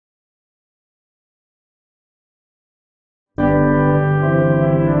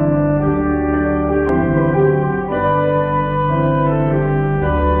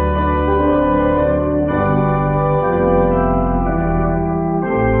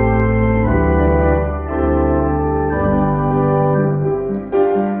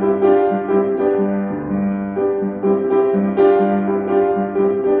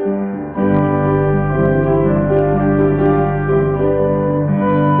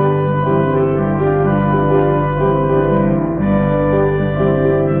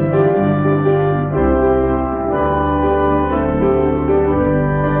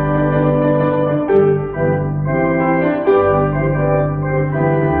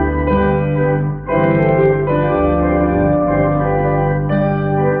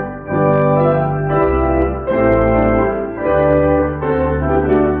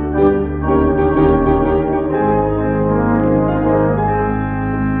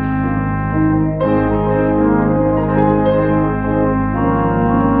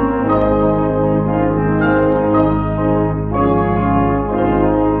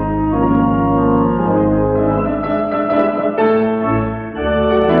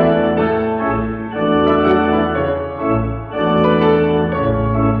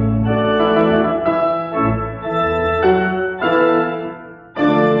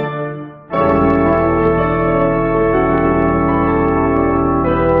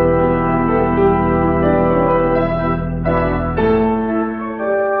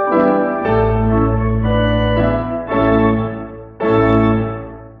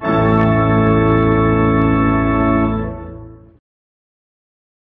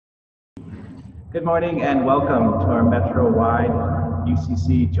Good morning and welcome to our Metro-wide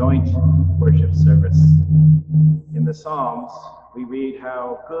UCC joint worship service. In the Psalms, we read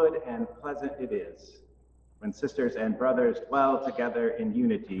how good and pleasant it is when sisters and brothers dwell together in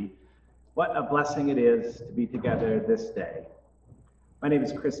unity. What a blessing it is to be together this day. My name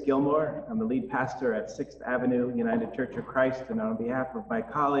is Chris Gilmore. I'm the lead pastor at 6th Avenue United Church of Christ, and on behalf of my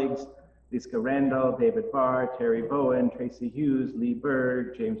colleagues, Lisa Randall, David Barr, Terry Bowen, Tracy Hughes, Lee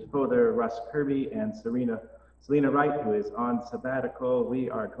Berg, James Fother, Russ Kirby, and Selena Wright, who is on sabbatical, we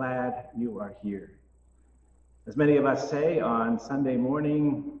are glad you are here. As many of us say on Sunday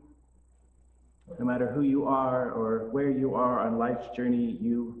morning, no matter who you are or where you are on life's journey,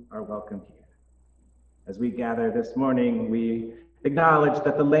 you are welcome here. As we gather this morning, we acknowledge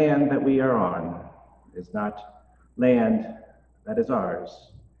that the land that we are on is not land that is ours.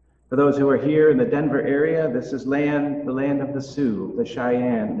 For those who are here in the Denver area, this is the land of the Sioux, the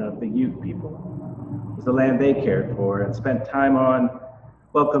Cheyenne, of the Ute people. It was the land they cared for and spent time on,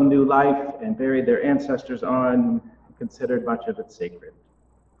 welcomed new life, and buried their ancestors on, and considered much of it sacred.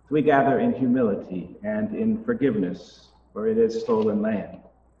 So we gather in humility and in forgiveness, for it is stolen land.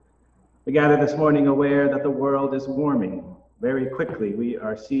 We gather this morning aware that the world is warming very quickly. We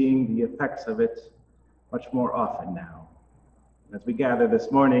are seeing the effects of it much more often now. As we gather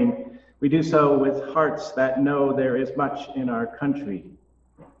this morning, we do so with hearts that know there is much in our country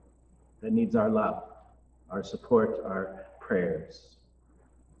that needs our love, our support, our prayers.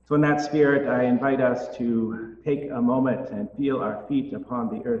 So in that spirit, I invite us to take a moment and feel our feet upon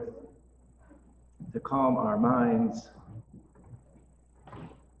the earth, to calm our minds,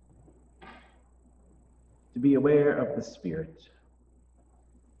 to be aware of the Spirit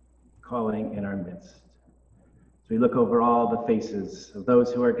calling in our midst. We look over all the faces of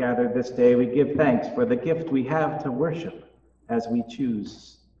those who are gathered this day. We give thanks for the gift we have to worship as we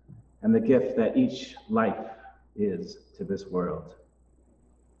choose, and the gift that each life is to this world.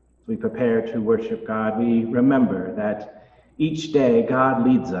 As we prepare to worship God, we remember that each day God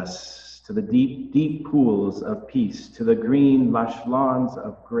leads us to the deep, deep pools of peace, to the green, lush lawns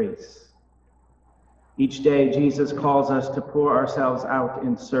of grace. Each day, Jesus calls us to pour ourselves out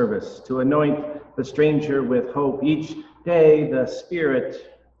in service, to anoint the stranger with hope. Each day, the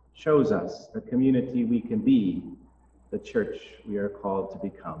Spirit shows us the community we can be, the church we are called to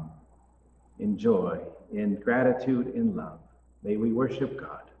become. In joy, in gratitude, in love, may we worship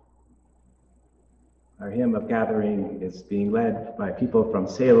God. Our hymn of gathering is being led by people from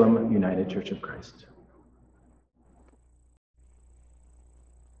Salem United Church of Christ.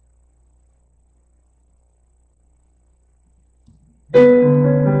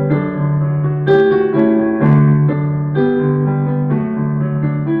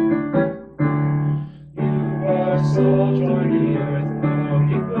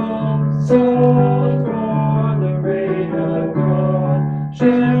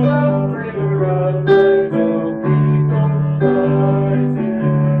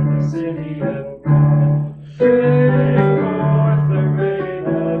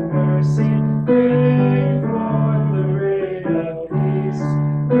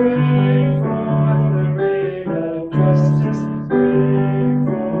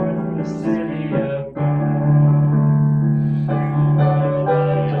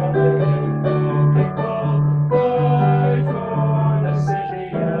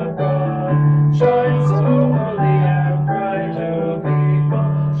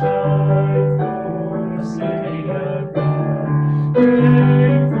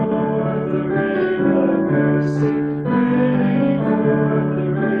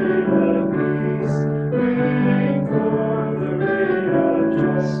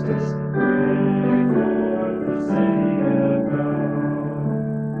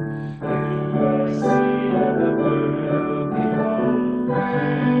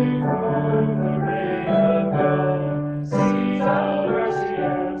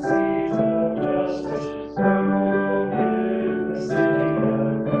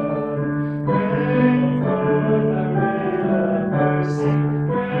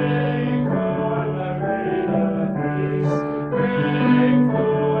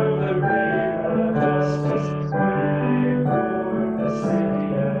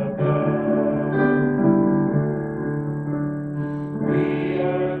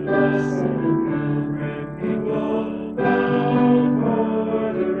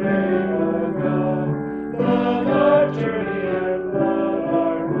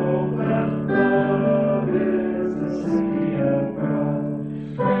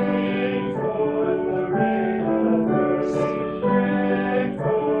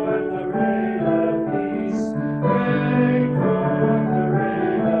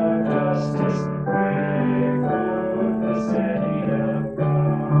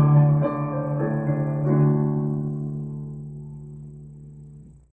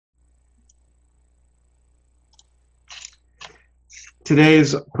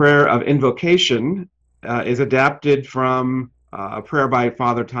 Today's prayer of invocation is adapted from a prayer by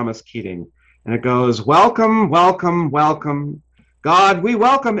Father Thomas Keating. And it goes, welcome, welcome, welcome. God, we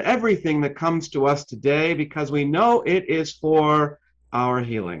welcome everything that comes to us today because we know it is for our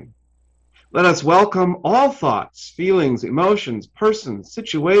healing. Let us welcome all thoughts, feelings, emotions, persons,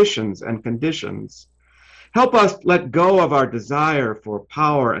 situations, and conditions. Help us let go of our desire for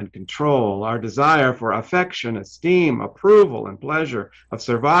power and control, our desire for affection, esteem, approval, and pleasure, of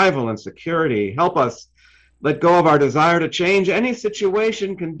survival and security. Help us let go of our desire to change any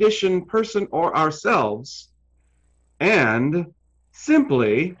situation, condition, person, or ourselves, and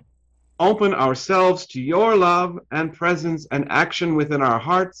simply open ourselves to your love and presence and action within our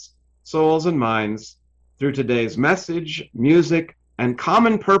hearts, souls, and minds through today's message, music, and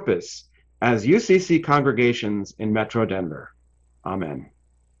common purpose as UCC congregations in Metro Denver. Amen.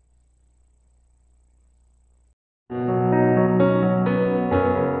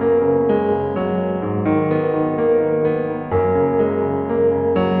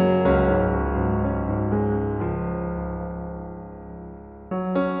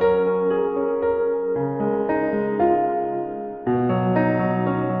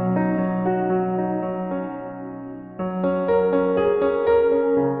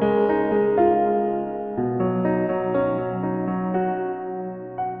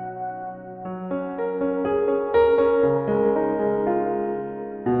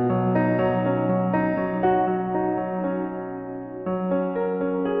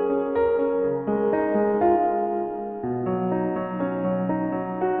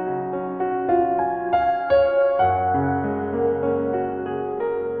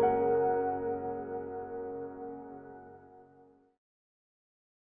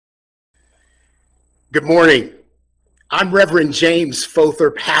 Good morning. I'm Reverend James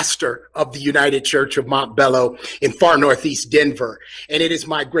Fother, pastor of the United Church of Montbello in far northeast Denver. And it is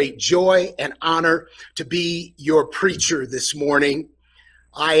my great joy and honor to be your preacher this morning.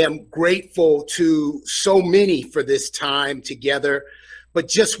 I am grateful to so many for this time together, but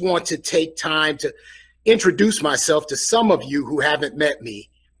just want to take time to introduce myself to some of you who haven't met me.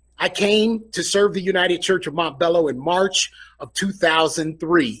 I came to serve the United Church of Montbello in March of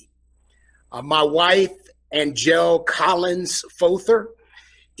 2003. My wife, Angel Collins Fother,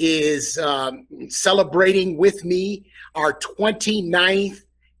 is celebrating with me our 29th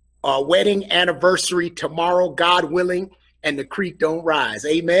wedding anniversary tomorrow, God willing, and the creek don't rise.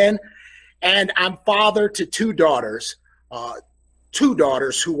 Amen. And I'm father to two daughters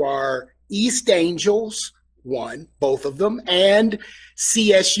who are East Angels, both of them, and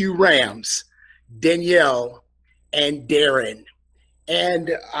CSU Rams, Danielle and Darren.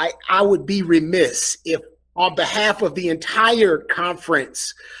 And I would be remiss if on behalf of the entire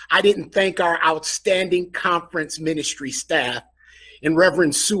conference, I didn't thank our outstanding conference ministry staff and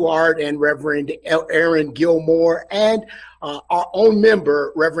Reverend Seward and Reverend Aaron Gilmore and our own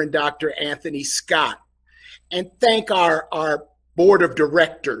member, Reverend Dr. Anthony Scott. And thank our board of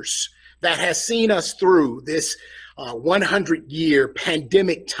directors that has seen us through this 100-year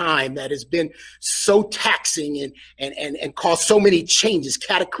pandemic time that has been so taxing and caused so many changes,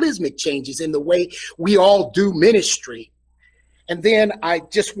 cataclysmic changes in the way we all do ministry. And then I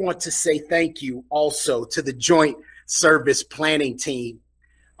just want to say thank you also to the Joint Service Planning Team.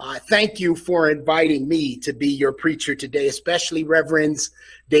 Thank you for inviting me to be your preacher today, especially Reverends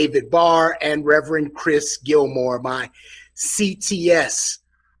David Barr and Reverend Chris Gilmore, my CTS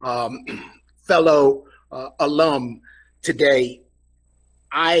fellow alum today.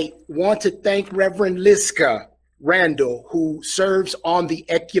 I want to thank Reverend Liska Randall, who serves on the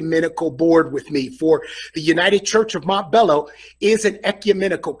ecumenical board with me for the United Church of Montbello is an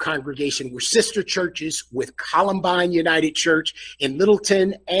ecumenical congregation. We're sister churches with Columbine United Church in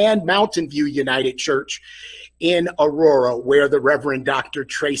Littleton and Mountain View United Church in Aurora, where the Reverend Dr.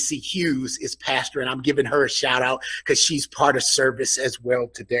 Tracy Hughes is pastor. And I'm giving her a shout out because she's part of service as well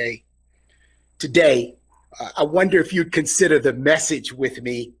today. Today, I wonder if you'd consider the message with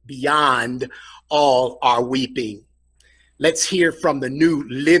me, Beyond All Our Weeping. Let's hear from the New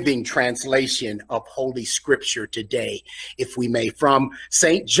Living Translation of Holy Scripture today, if we may, from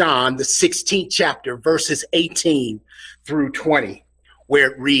St. John, the 16th chapter, verses 18 through 20,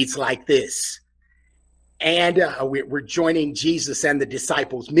 where it reads like this. And we're joining Jesus and the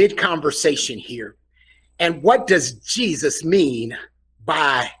disciples mid-conversation here. And what does Jesus mean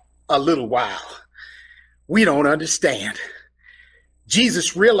by a little while? We don't understand.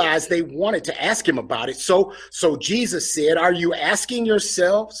 Jesus realized they wanted to ask him about it. So Jesus said, are you asking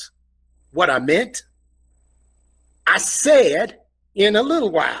yourselves what I meant? I said, in a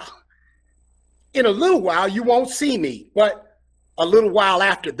little while. In a little while, you won't see me, but a little while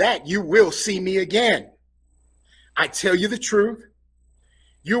after that, you will see me again. I tell you the truth,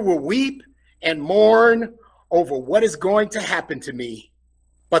 you will weep and mourn over what is going to happen to me,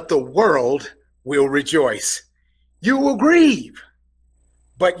 but the world will rejoice. You will grieve,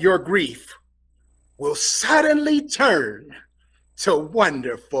 but your grief will suddenly turn to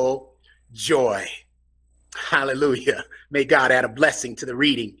wonderful joy. Hallelujah. May God add a blessing to the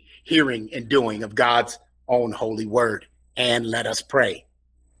reading, hearing, and doing of God's own holy word. And let us pray.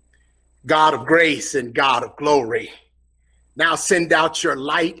 God of grace and God of glory, now send out your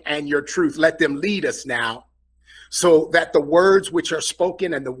light and your truth. Let them lead us now, so that the words which are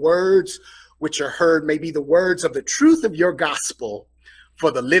spoken and the words which are heard may be the words of the truth of your gospel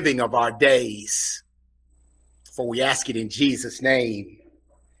for the living of our days. For we ask it in Jesus' name.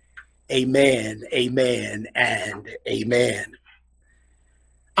 Amen, amen, and amen.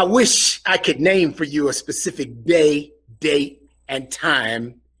 I wish I could name for you a specific day, date, and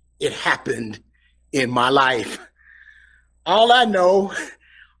time it happened in my life. All I know,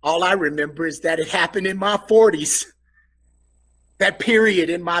 all I remember is that it happened in my 40s. That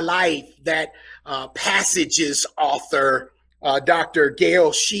period in my life that Passages author Dr.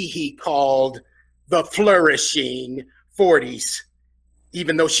 Gail Sheehy called the flourishing 40s,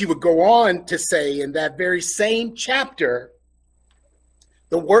 even though she would go on to say in that very same chapter,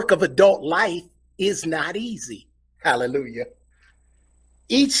 the work of adult life is not easy. Hallelujah.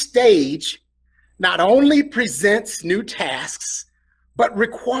 Each stage not only presents new tasks, but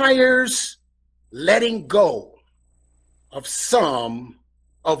requires letting go of some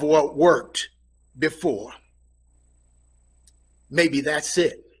of what worked before. Maybe that's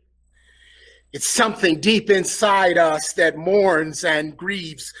it. It's something deep inside us that mourns and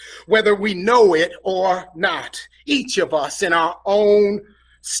grieves, whether we know it or not. Each of us in our own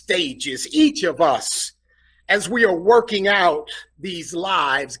stages, each of us, as we are working out these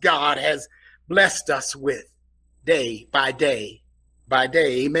lives God has blessed us with day by day by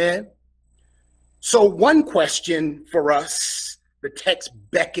day. Amen. So one question for us, the text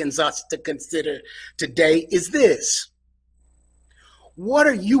beckons us to consider today is this: what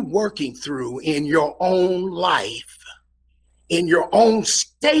are you working through in your own life, in your own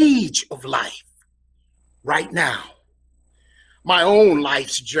stage of life right now? My own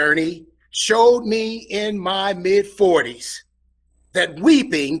life's journey showed me in my mid-40s that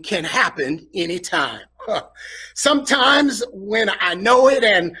weeping can happen anytime. Sometimes when I know it,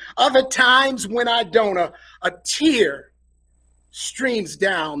 and other times when I don't. A tear streams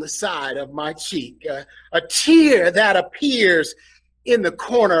down the side of my cheek, a tear that appears in the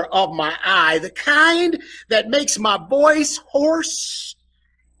corner of my eye, the kind that makes my voice hoarse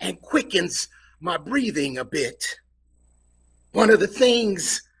and quickens my breathing a bit. One of the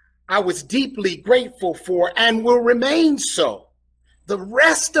things I was deeply grateful for and will remain so the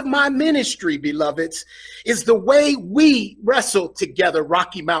rest of my ministry, beloveds, is the way we wrestled together,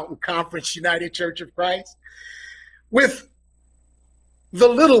 Rocky Mountain Conference United Church of Christ. With the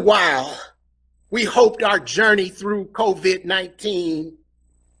little while we hoped our journey through COVID-19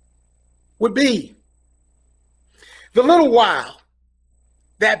 would be. The little while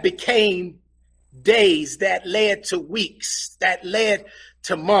that became days, that led to weeks, that led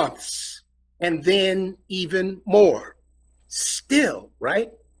to months, and then even more. Still,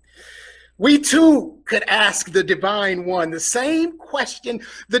 right? We too could ask the Divine One the same question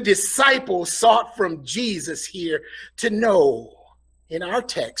the disciples sought from Jesus here to know in our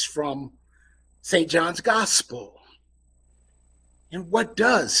text from St. John's Gospel. And what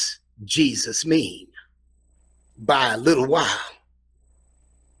does Jesus mean by a little while?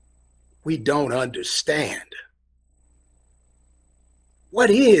 We don't understand. What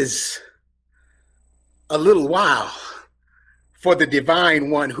is a little while for the Divine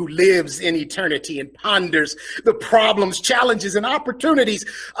One who lives in eternity and ponders the problems, challenges, and opportunities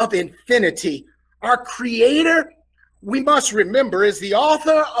of infinity? Our Creator, we must remember, is the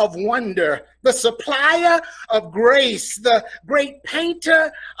author of wonder, the supplier of grace, the great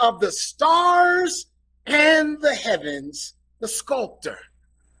painter of the stars and the heavens, the sculptor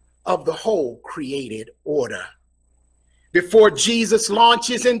of the whole created order. Before Jesus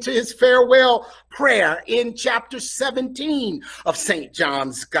launches into his farewell prayer in chapter 17 of St.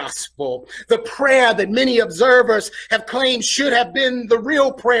 John's Gospel, the prayer that many observers have claimed should have been the real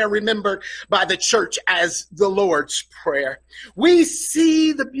prayer remembered by the church as the Lord's Prayer, we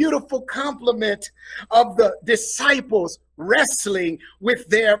see the beautiful compliment of the disciples wrestling with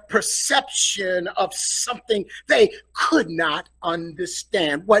their perception of something they could not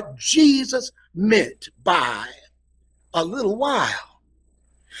understand, what Jesus meant by a little while.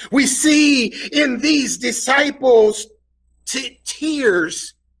 We see in these disciples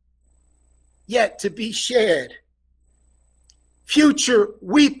tears yet to be shed, future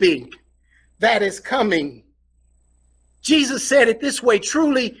weeping that is coming. Jesus said it this way,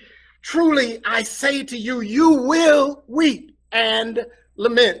 truly, truly, I say to you, you will weep and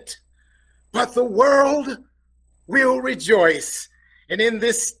lament, but the world will rejoice. And in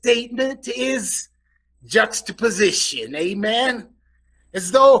this statement is juxtaposition, amen? As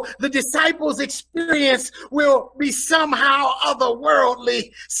though the disciples' experience will be somehow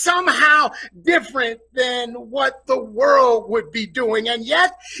otherworldly, somehow different than what the world would be doing. And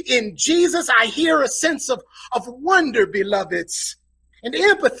yet, in Jesus, I hear a sense of wonder, beloveds, and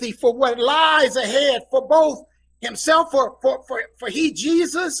empathy for what lies ahead for both himself, for he,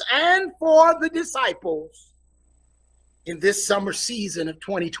 Jesus, and for the disciples. In this summer season of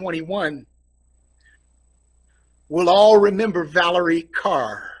 2021, we'll all remember Valerie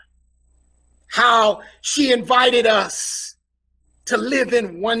Carr, how she invited us to live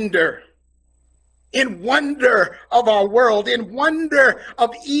in wonder of our world, in wonder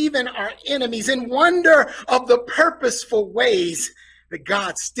of even our enemies, in wonder of the purposeful ways that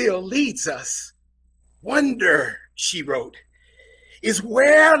God still leads us. Wonder, she wrote, is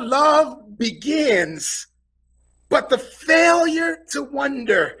where love begins, but the failure to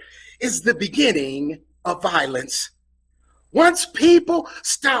wonder is the beginning of violence. Once people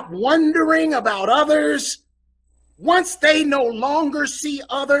stop wondering about others, once they no longer see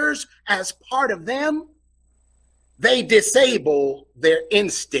others as part of them, they disable their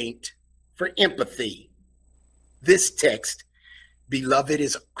instinct for empathy. This text, beloved,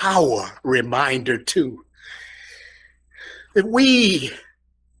 is our reminder too, that we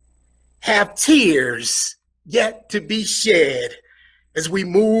have tears yet to be shed as we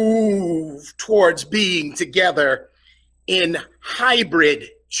move towards being together in hybrid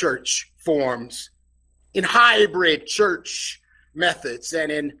church forms, in hybrid church methods,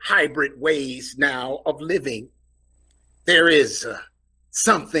 and in hybrid ways now of living. There is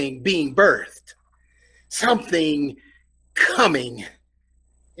something being birthed, something coming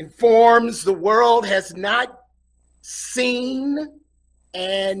in forms the world has not seen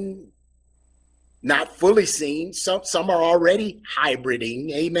and not fully seen. Some are already hybriding,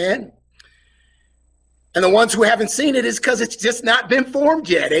 amen. And the ones who haven't seen it is because it's just not been formed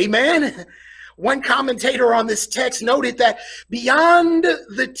yet, amen. One commentator on this text noted that beyond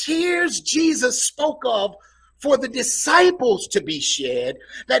the tears Jesus spoke of for the disciples to be shed,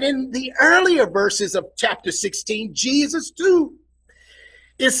 that in the earlier verses of chapter 16, Jesus too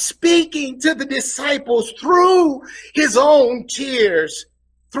is speaking to the disciples through his own tears,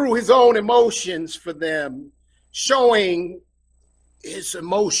 through his own emotions for them, showing his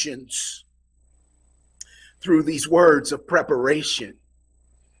emotions through these words of preparation,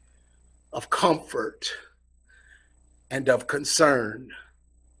 of comfort, and of concern.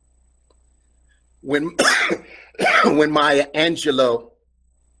 When Maya Angelou,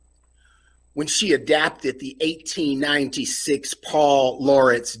 when she adapted the 1896 Paul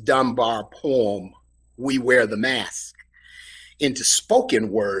Laurence Dunbar poem, We Wear the Mask, into spoken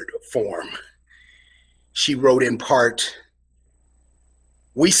word form, she wrote in part,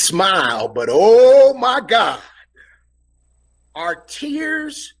 we smile, but oh my God, our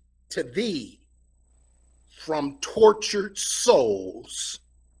tears to thee from tortured souls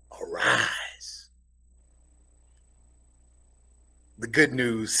arise. The good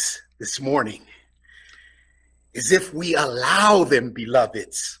news this morning is if we allow them,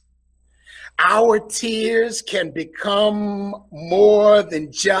 beloveds, our tears can become more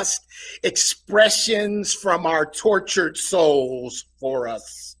than just expressions from our tortured souls for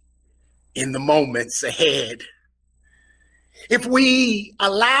us in the moments ahead. If we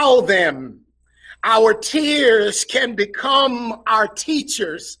allow them, our tears can become our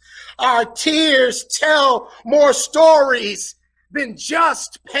teachers. Our tears tell more stories than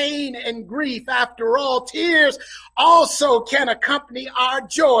just pain and grief. After all, tears also can accompany our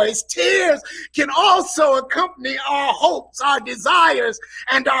joys. Tears can also accompany our hopes, our desires,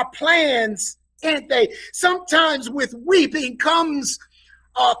 and our plans, can't they? Sometimes with weeping comes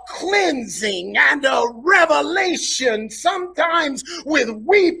a cleansing and a revelation. Sometimes with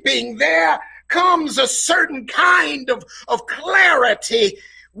weeping there comes a certain kind of clarity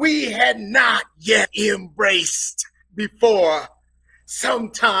we had not yet embraced before.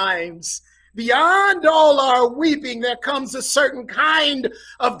 Sometimes beyond all our weeping, there comes a certain kind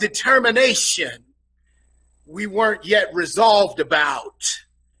of determination we weren't yet resolved about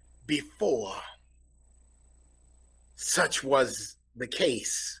before. Such was the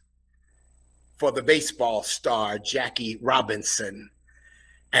case for the baseball star Jackie Robinson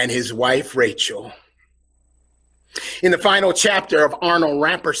and his wife Rachel. In the final chapter of Arnold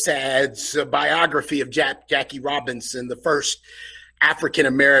Rampersad's biography of Jackie Robinson, the first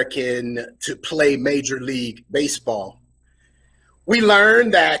African-American to play Major League Baseball, we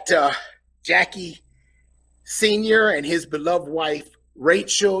learn that Jackie Sr. and his beloved wife,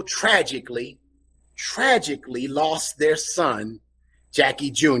 Rachel, tragically lost their son,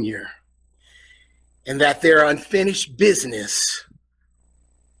 Jackie Jr., and that their unfinished business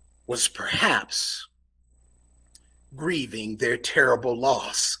was perhaps grieving their terrible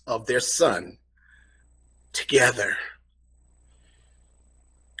loss of their son together.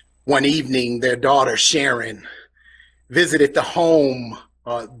 One evening, their daughter Sharon visited their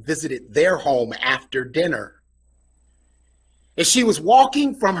home after dinner. As she was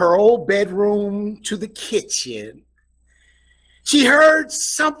walking from her old bedroom to the kitchen, she heard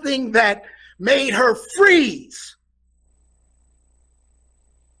something that made her freeze.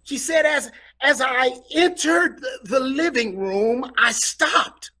 She said, as I entered the living room, I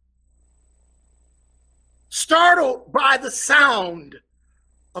stopped, startled by the sound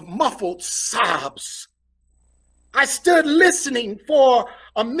of muffled sobs. I stood listening for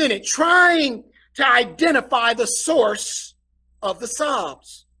a minute, trying to identify the source of the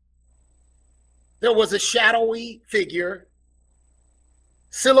sobs. There was a shadowy figure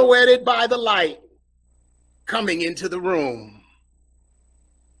silhouetted by the light coming into the room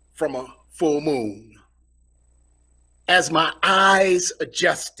from a full moon. As my eyes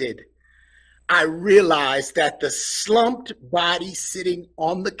adjusted, I realized that the slumped body sitting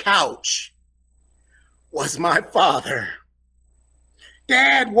on the couch was my father.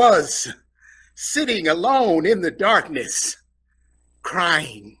 Dad was sitting alone in the darkness,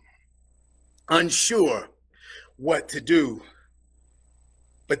 crying, unsure what to do.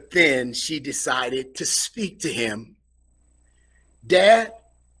 But then she decided to speak to him. Dad,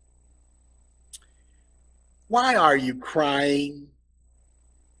 why are you crying?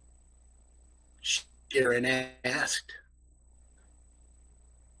 Sharon asked.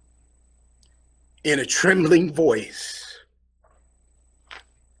 In a trembling voice,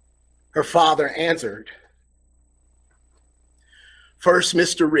 her father answered, first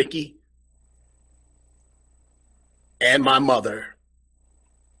Mr. Ricky and my mother,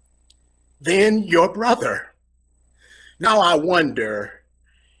 then your brother. Now I wonder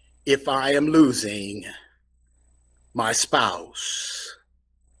if I am losing my spouse.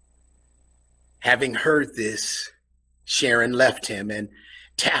 Having heard this, Sharon left him and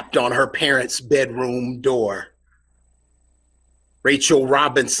tapped on her parents' bedroom door. Rachel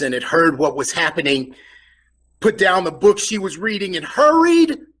Robinson had heard what was happening, put down the book she was reading, and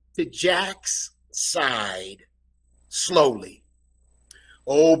hurried to Jack's side slowly.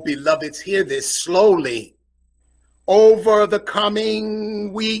 Oh, beloveds, hear this slowly. Over the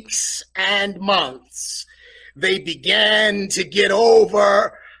coming weeks and months, they began to get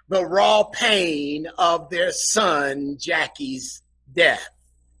over the raw pain of their son, Jackie's death.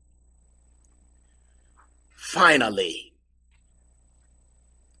 Finally,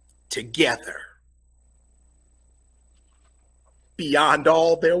 together, beyond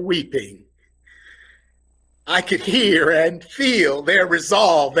all their weeping, I could hear and feel their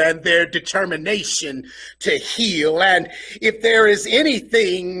resolve and their determination to heal. And if there is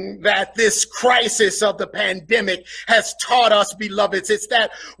anything that this crisis of the pandemic has taught us, beloveds, it's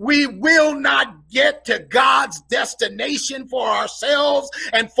that we will not get to God's destination for ourselves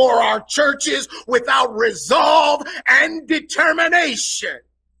and for our churches without resolve and determination.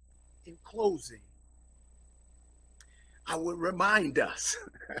 In closing, I would remind us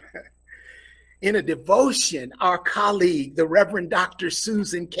in a devotion our colleague, the Reverend Dr.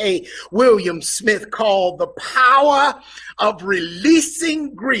 Susan K. Williams Smith, called The Power of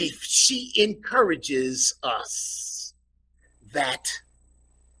Releasing Grief, she encourages us that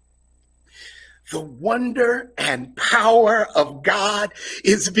the wonder and power of God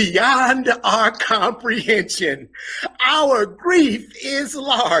is beyond our comprehension. Our grief is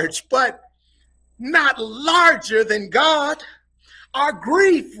large, but not larger than God. Our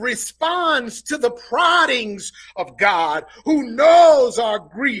grief responds to the proddings of God, who knows our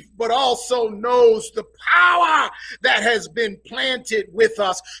grief, but also knows the power that has been planted with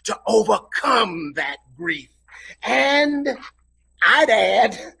us to overcome that grief. And I'd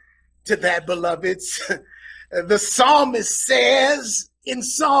add to that, beloveds, the psalmist says in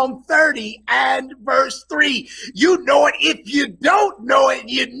Psalm 30 and verse 3, you know it. If you don't know it,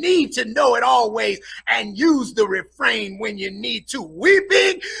 you need to know it always, and use the refrain when you need to.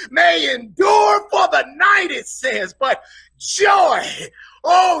 Weeping may endure for the night, it says, but joy,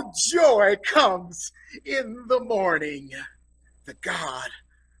 oh joy, comes in the morning. The God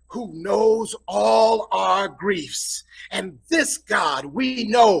who knows all our griefs. And this God we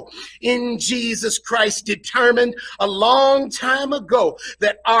know in Jesus Christ determined a long time ago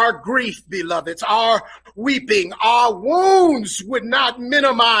that our grief, beloveds, our weeping, our wounds would not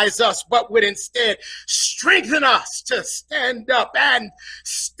minimize us, but would instead strengthen us to stand up and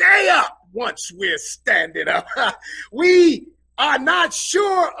stay up once we're standing up. We are not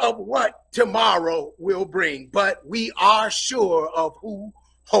sure of what tomorrow will bring, but we are sure of who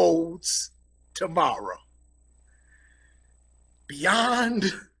holds tomorrow.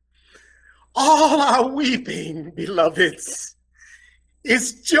 Beyond all our weeping, beloveds,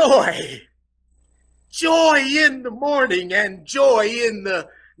 is joy. Joy in the morning and joy in the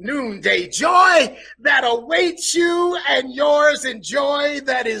noonday. Joy that awaits you and yours, and joy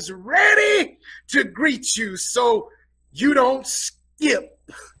that is ready to greet you so you don't skip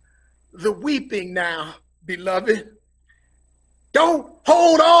the weeping now, beloved. Don't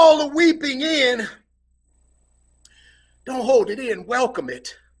hold all the weeping in. Don't hold it in. Welcome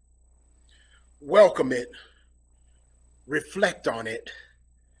it. Welcome it. Reflect on it.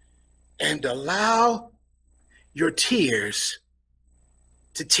 And allow your tears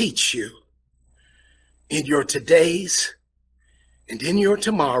to teach you in your todays and in your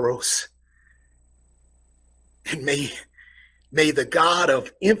tomorrows. And may the God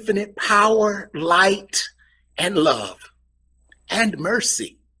of infinite power, light, and love and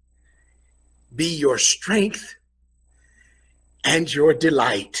mercy be your strength and your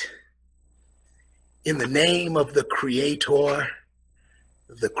delight. In the name of the Creator,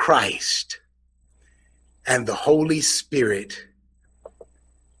 the Christ, and the Holy Spirit,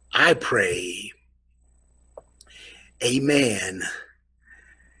 I pray. Amen,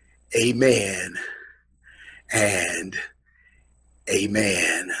 amen, and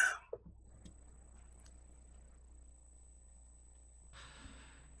amen.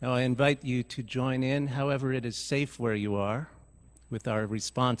 Now I invite you to join in, however it is safe where you are, with our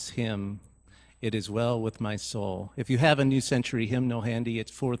response hymn, It Is Well With My Soul. If you have a New Century hymnal handy, it's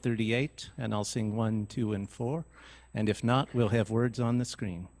 438, and I'll sing 1, 2, and 4. And if not, we'll have words on the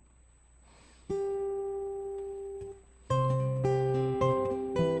screen.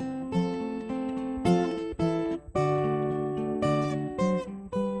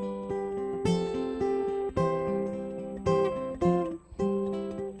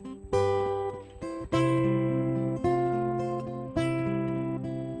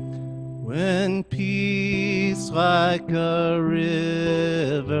 When peace like a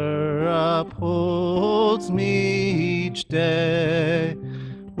river upholds me each day,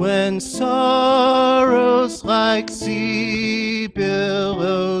 when sorrows like sea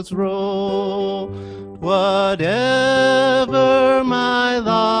billows roll, whatever my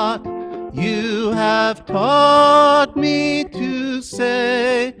lot, you have taught me to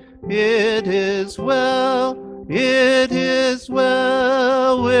say, it is well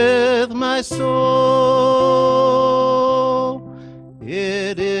with my soul.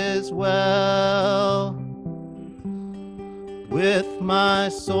 It is well with my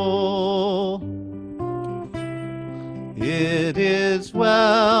soul. It is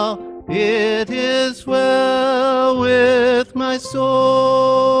well with my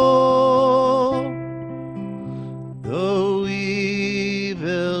soul. Though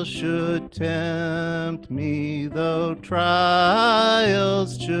evil should tempt me, though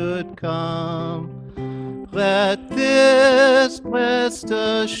trials should come, let this blessed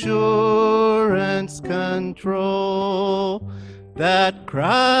assurance control that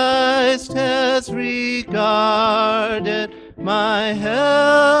Christ has regarded my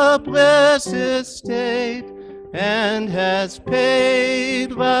helpless estate and has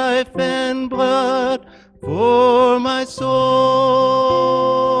paid life and blood for my soul.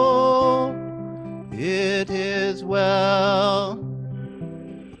 It is well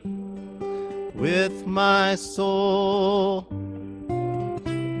with my soul.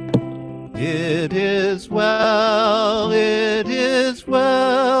 It is well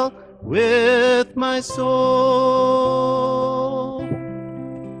with my soul.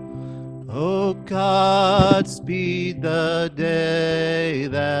 Oh God, speed the day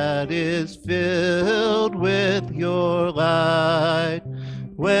that is filled with your light,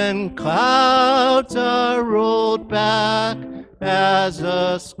 when clouds are rolled back as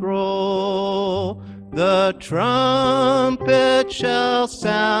a scroll, the trumpet shall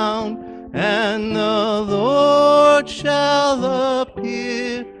sound, and the Lord shall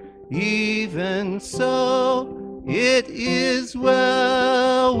appear. Even so, it is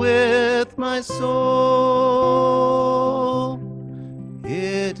well with my soul.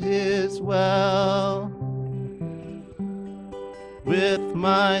 It is well with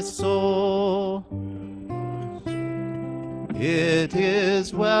my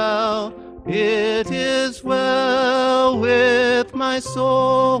well, it is well with my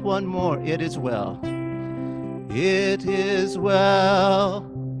soul. One more, it is well. It is well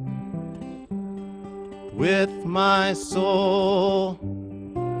with my soul.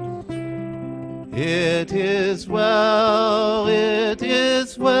 It is well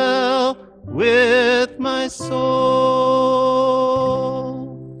with my soul.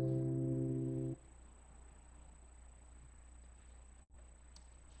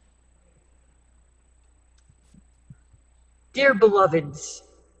 Dear beloveds,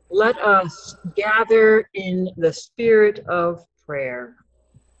 let us gather in the spirit of prayer.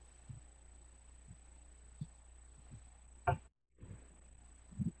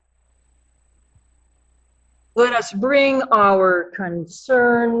 Let us bring our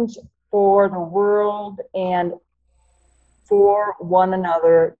concerns for the world and for one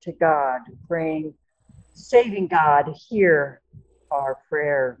another to God, praying, saving God, hear our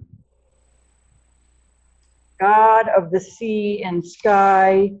prayer. God of the sea and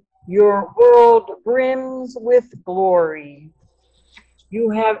sky, your world brims with glory. You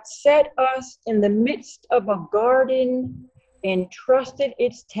have set us in the midst of a garden and trusted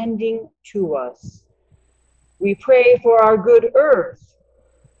its tending to us. We pray for our good earth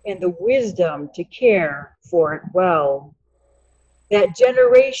and the wisdom to care for it well, that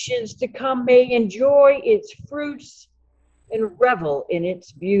generations to come may enjoy its fruits and revel in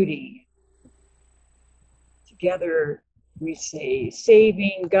its beauty. Together we say,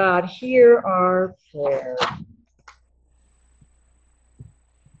 saving God, hear our prayer.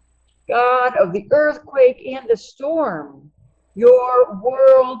 God of the earthquake and the storm, your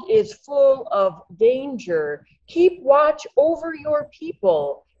world is full of danger. Keep watch over your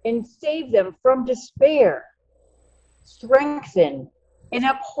people and save them from despair. Strengthen and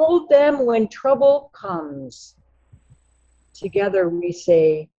uphold them when trouble comes. Together we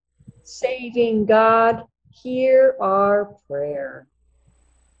say, saving God, hear our prayer.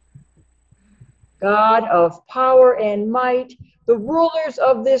 God of power and might, the rulers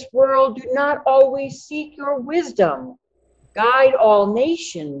of this world do not always seek your wisdom. Guide all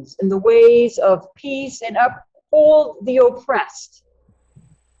nations in the ways of peace and uphold the oppressed.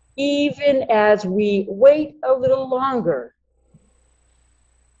 Even as we wait a little longer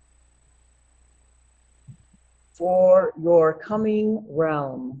for your coming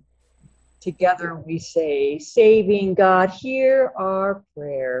realm. Together we say, saving God, hear our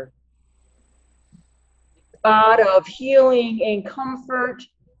prayer. God of healing and comfort,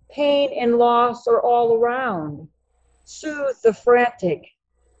 pain and loss are all around. Soothe the frantic,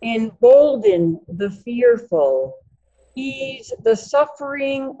 embolden the fearful, ease the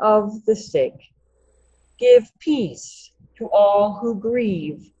suffering of the sick. Give peace to all who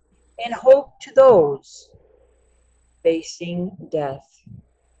grieve and hope to those facing death.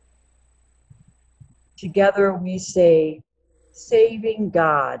 Together we say, saving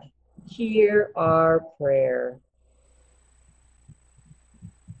God, hear our prayer.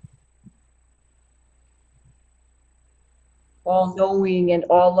 All-knowing and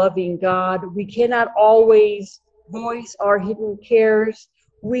all-loving God, we cannot always voice our hidden cares.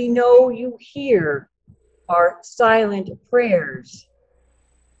 We know you hear our silent prayers,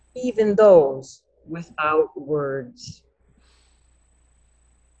 even those without words.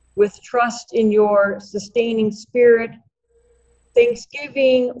 With trust in your sustaining spirit,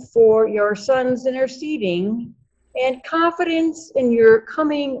 thanksgiving for your Son's interceding, and confidence in your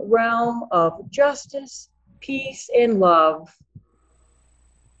coming realm of justice, peace, and love,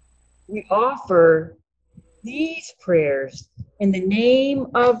 we offer these prayers in the name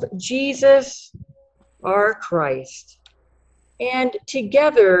of Jesus, our Christ. And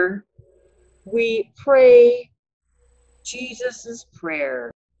together we pray Jesus'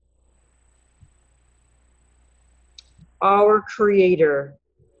 prayer. Our Creator,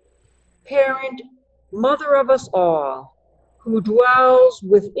 parent, mother of us all, who dwells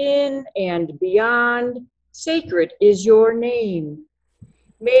within and beyond, sacred is your name.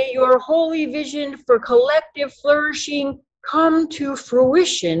 May your holy vision for collective flourishing come to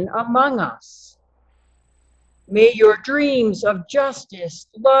fruition among us. May your dreams of justice,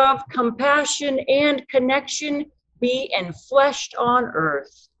 love, compassion, and connection be enfleshed on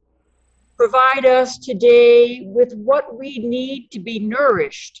earth. Provide us today with what we need to be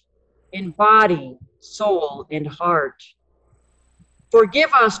nourished in body, soul, and heart.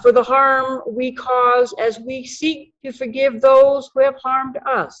 Forgive us for the harm we cause as we seek to forgive those who have harmed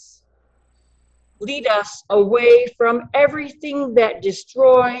us. Lead us away from everything that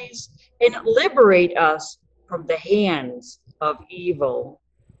destroys and liberate us from the hands of evil.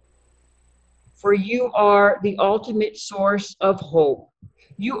 For you are the ultimate source of hope.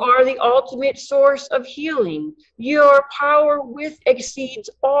 You are the ultimate source of healing. Your power with exceeds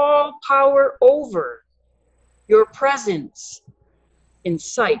all power over. Your presence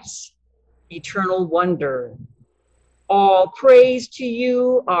incites eternal wonder. All praise to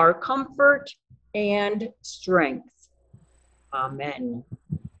you, our comfort and strength. Amen.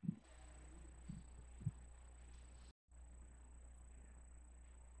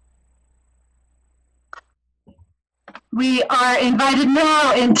 We are invited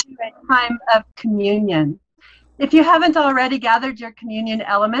now into a time of communion. If you haven't already gathered your communion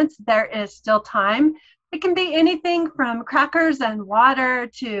elements, there is still time. It can be anything from crackers and water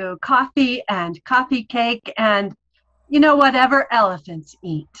to coffee and coffee cake and, whatever elephants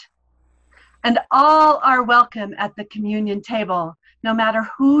eat. And all are welcome at the communion table, no matter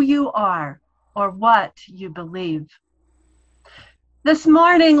who you are or what you believe. This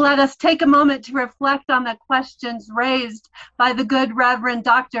morning, let us take a moment to reflect on the questions raised by the good Reverend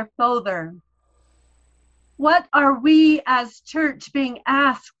Dr. Fother. What are we as church being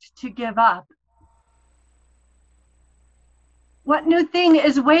asked to give up? What new thing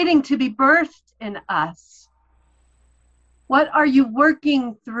is waiting to be birthed in us? What are you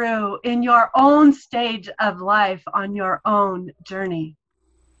working through in your own stage of life on your own journey?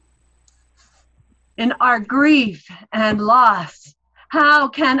 In our grief and loss, how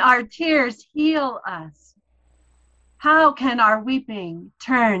can our tears heal us? How can our weeping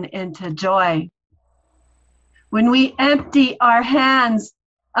turn into joy? When we empty our hands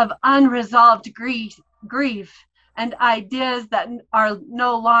of unresolved grief and ideas that are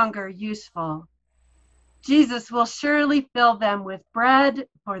no longer useful, Jesus will surely fill them with bread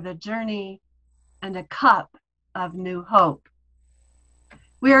for the journey and a cup of new hope.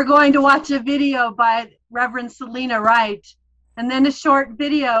 We are going to watch a video by Reverend Selena Wright, and then a short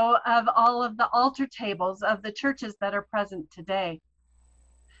video of all of the altar tables of the churches that are present today.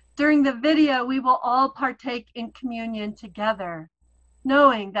 During the video, we will all partake in communion together,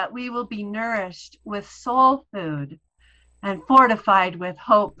 knowing that we will be nourished with soul food and fortified with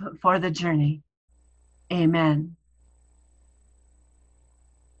hope for the journey. Amen.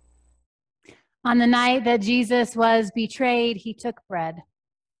 On the night that Jesus was betrayed, he took bread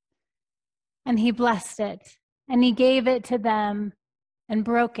and he blessed it and he gave it to them and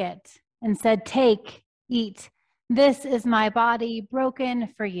broke it and said, "Take, eat. This is my body broken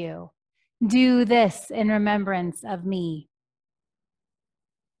for you. Do this in remembrance of me."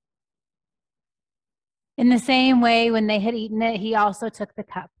 In the same way, when they had eaten it, he also took the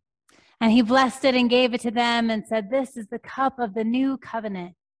cup. And he blessed it and gave it to them and said, "This is the cup of the new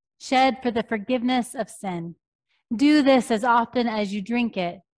covenant, shed for the forgiveness of sin. Do this as often as you drink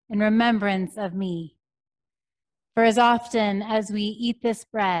it in remembrance of me. For as often as we eat this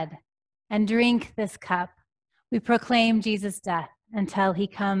bread and drink this cup, we proclaim Jesus' death until he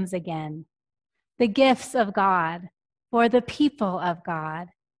comes again." The gifts of God for the people of God.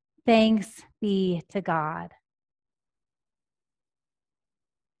 Thanks be to God.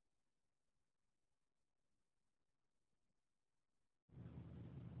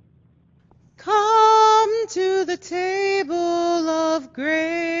 Come to the table of grace.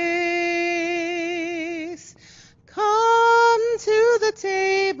 Come to the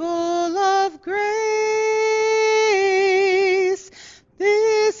table of grace.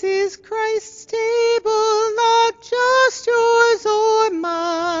 This is Christ's table, not just yours or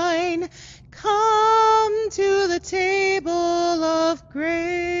mine. Come to the table of grace.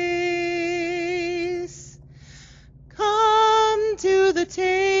 Come to the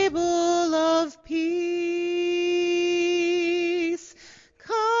table of peace.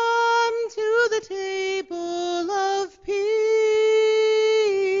 Come to the table of peace.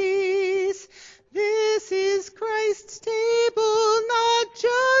 This is Christ's table, not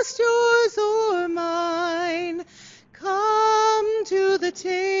just yours or mine. Come to the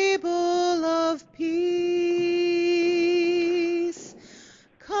table of peace.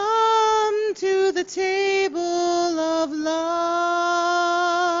 Come to the table of love.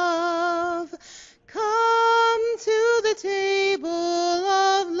 Come to the table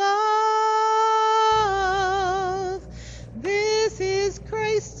of love. This is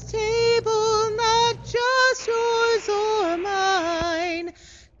Christ's table, not just yours or mine.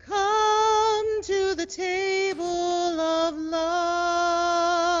 Come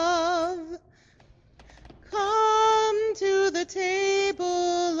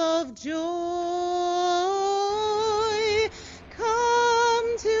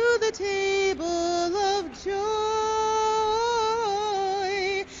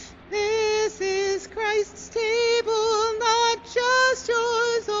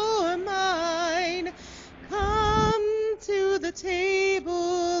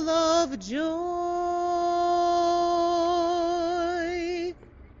of joy.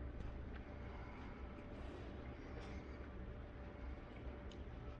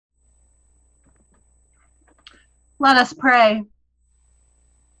 Let us pray.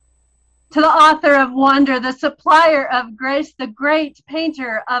 To the author of wonder, the supplier of grace, the great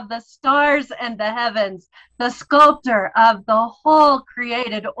painter of the stars and the heavens, the sculptor of the whole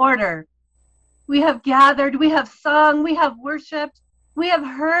created order. We have gathered, we have sung, we have worshiped, we have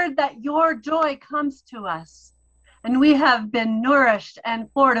heard that your joy comes to us, and we have been nourished and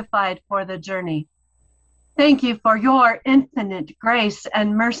fortified for the journey. Thank you for your infinite grace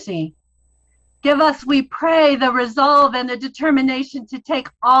and mercy. Give us, we pray, the resolve and the determination to take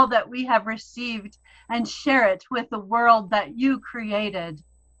all that we have received and share it with the world that you created.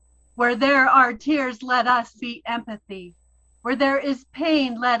 Where there are tears, let us be empathy. Where there is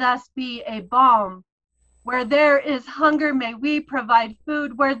pain, let us be a balm. Where there is hunger, may we provide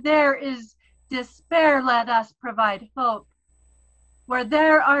food. Where there is despair, let us provide hope. Where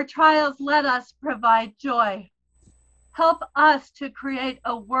there are trials, let us provide joy. Help us to create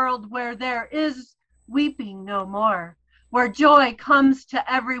a world where there is weeping no more, where joy comes to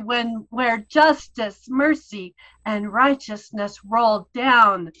everyone, where justice, mercy, and righteousness roll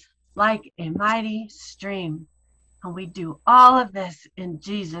down like a mighty stream. And we do all of this in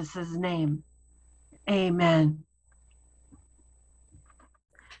Jesus' name. Amen.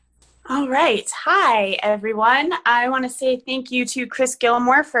 All right. Hi, everyone. I want to say thank you to Chris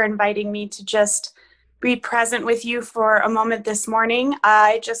Gilmore for inviting me to just be present with you for a moment this morning.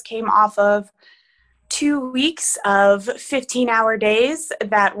 I just came off of 2 weeks of 15-hour days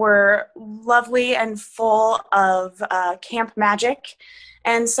that were lovely and full of camp magic.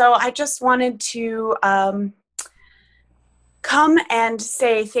 And so I just wanted to come and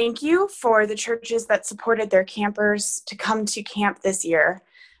say thank you for the churches that supported their campers to come to camp this year.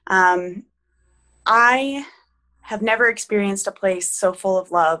 I have never experienced a place so full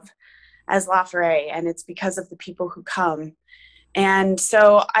of love as La Brae, and it's because of the people who come. And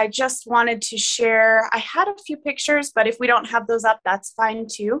so I just wanted to share, I had a few pictures, but if we don't have those up, that's fine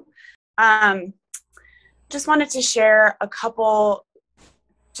too. Just wanted to share a couple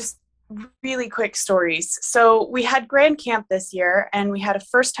just really quick stories. So we had Grand Camp this year, and we had a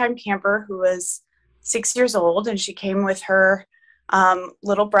first-time camper who was 6 years old, and she came with her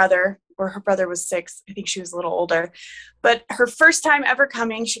little brother, or her brother was 6. I think she was a little older. But her first time ever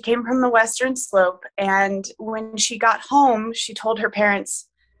coming, she came from the Western Slope, and when she got home, she told her parents,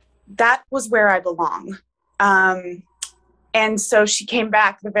 that was where I belong. And so she came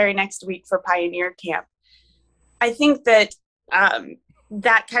back the very next week for Pioneer Camp. I think that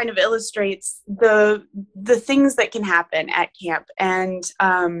that kind of illustrates the things that can happen at camp. And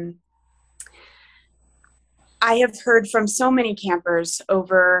I have heard from so many campers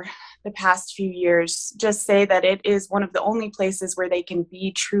over the past few years just say that it is one of the only places where they can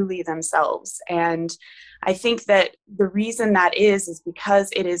be truly themselves. And I think that the reason that is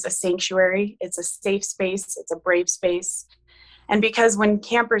because it is a sanctuary, it's a safe space, it's a brave space. And because when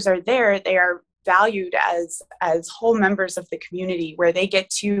campers are there, they are valued as whole members of the community, where they get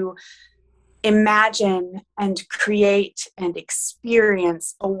to imagine and create and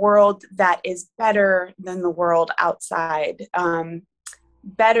experience a world that is better than the world outside,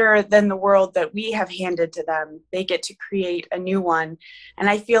 better than the world that we have handed to them. They get to create a new one. And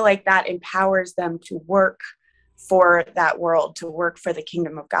I feel like that empowers them to work for that world, to work for the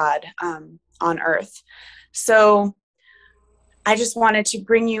kingdom of God on earth. So I just wanted to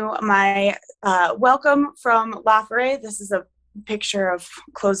bring you my welcome from La Brae. This is a picture of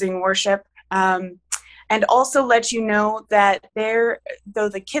closing worship. And also let you know that though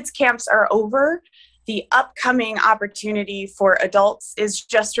the kids' camps are over, the upcoming opportunity for adults is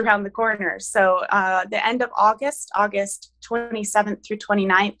just around the corner. So the end of August 27th through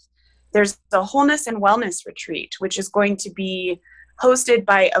 29th, there's the Wholeness and Wellness Retreat, which is going to be hosted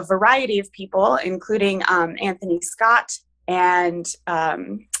by a variety of people, including Anthony Scott and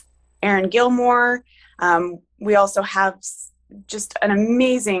Aaron Gilmore. We also have just an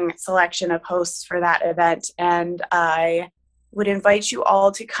amazing selection of hosts for that event. And I would invite you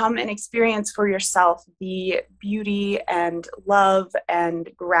all to come and experience for yourself the beauty and love and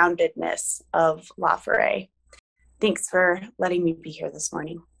groundedness of La Brae. Thanks for letting me be here this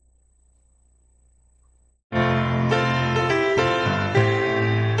morning.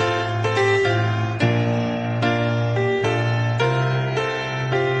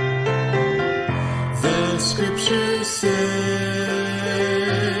 The scriptures say,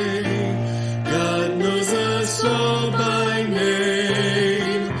 God knows us all by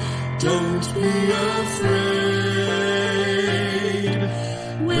name. Don't be afraid.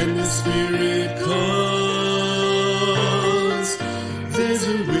 when the Spirit calls. There's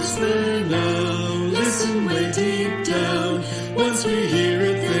a whisper now, listen way deep down. Once we hear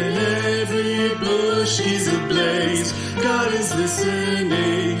it, then every bush is ablaze. God is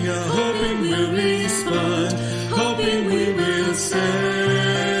listening, hoping we'll respond, hoping we will say,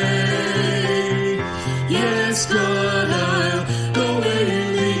 yes, God, I'll go where you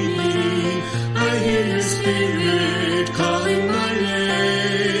lead me. I hear your Spirit calling my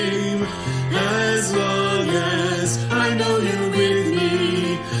name. As long as I know you're with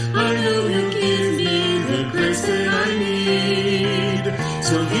me, I know you'll give me the grace that I need.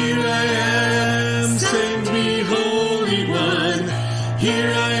 So here I am, send me, Holy One.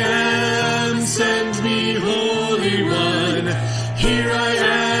 Here I am, send me, Holy One. Here I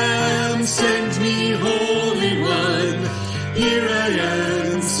am, send me, Holy One. Here I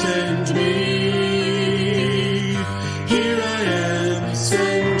am, send me. Here I am,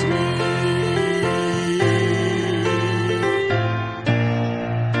 send me.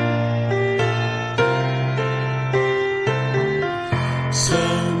 So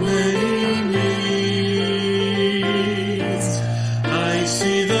many needs. I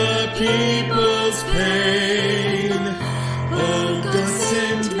see the people's pain. Oh, God,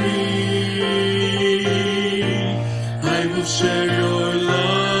 send me. I will share your love.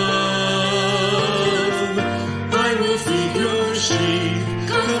 I will feed your sheep,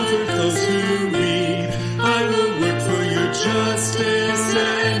 comfort those who weep. I will work for your justice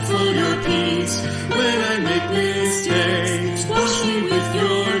and for your peace. When I make mistakes, wash me with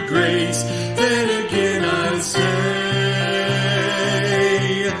your grace. Then again I'll say,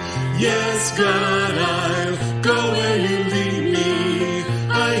 yes, God, I'll go where you lead me.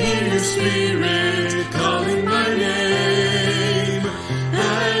 I hear your Spirit calling my name.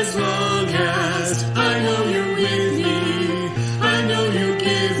 As long as I know you're with me, I know you'll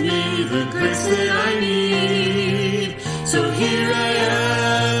give me the grace that I need. So here I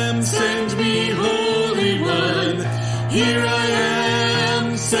am, send me, Holy One. Here I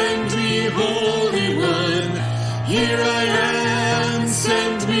am, send me, Holy One. Here I am,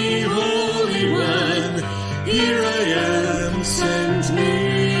 send me, Holy One. Here I am, send me.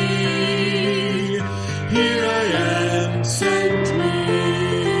 Here I am, send me.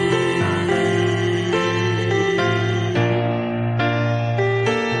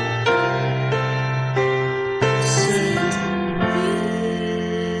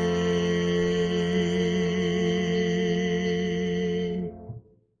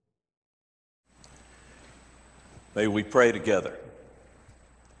 May we pray together.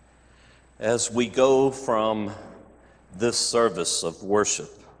 As we go from this service of worship,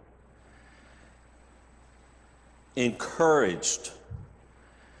 encouraged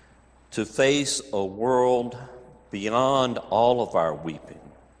to face a world beyond all of our weeping,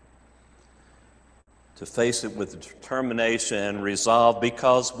 to face it with determination and resolve,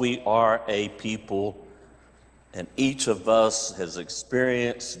 because we are a people and each of us has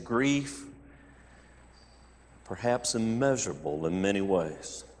experienced grief, perhaps immeasurable in many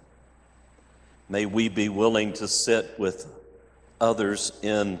ways. May we be willing to sit with others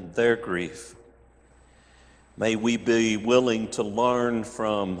in their grief. May we be willing to learn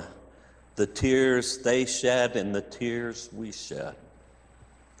from the tears they shed and the tears we shed.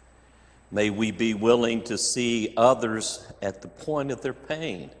 May we be willing to see others at the point of their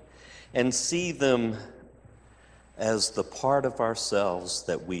pain and see them as the part of ourselves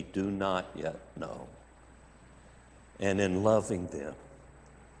that we do not yet know. And in loving them,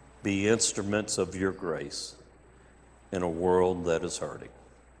 be instruments of your grace in a world that is hurting.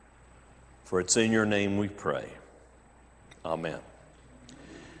 For it's in your name we pray. Amen.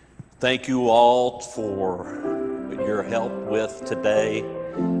 Thank you all for your help with today,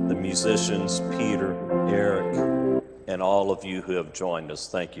 the musicians, Peter, Eric, and all of you who have joined us.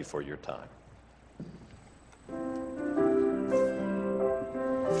 Thank you for your time.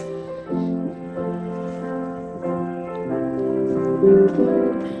 Thank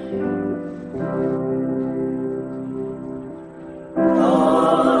you.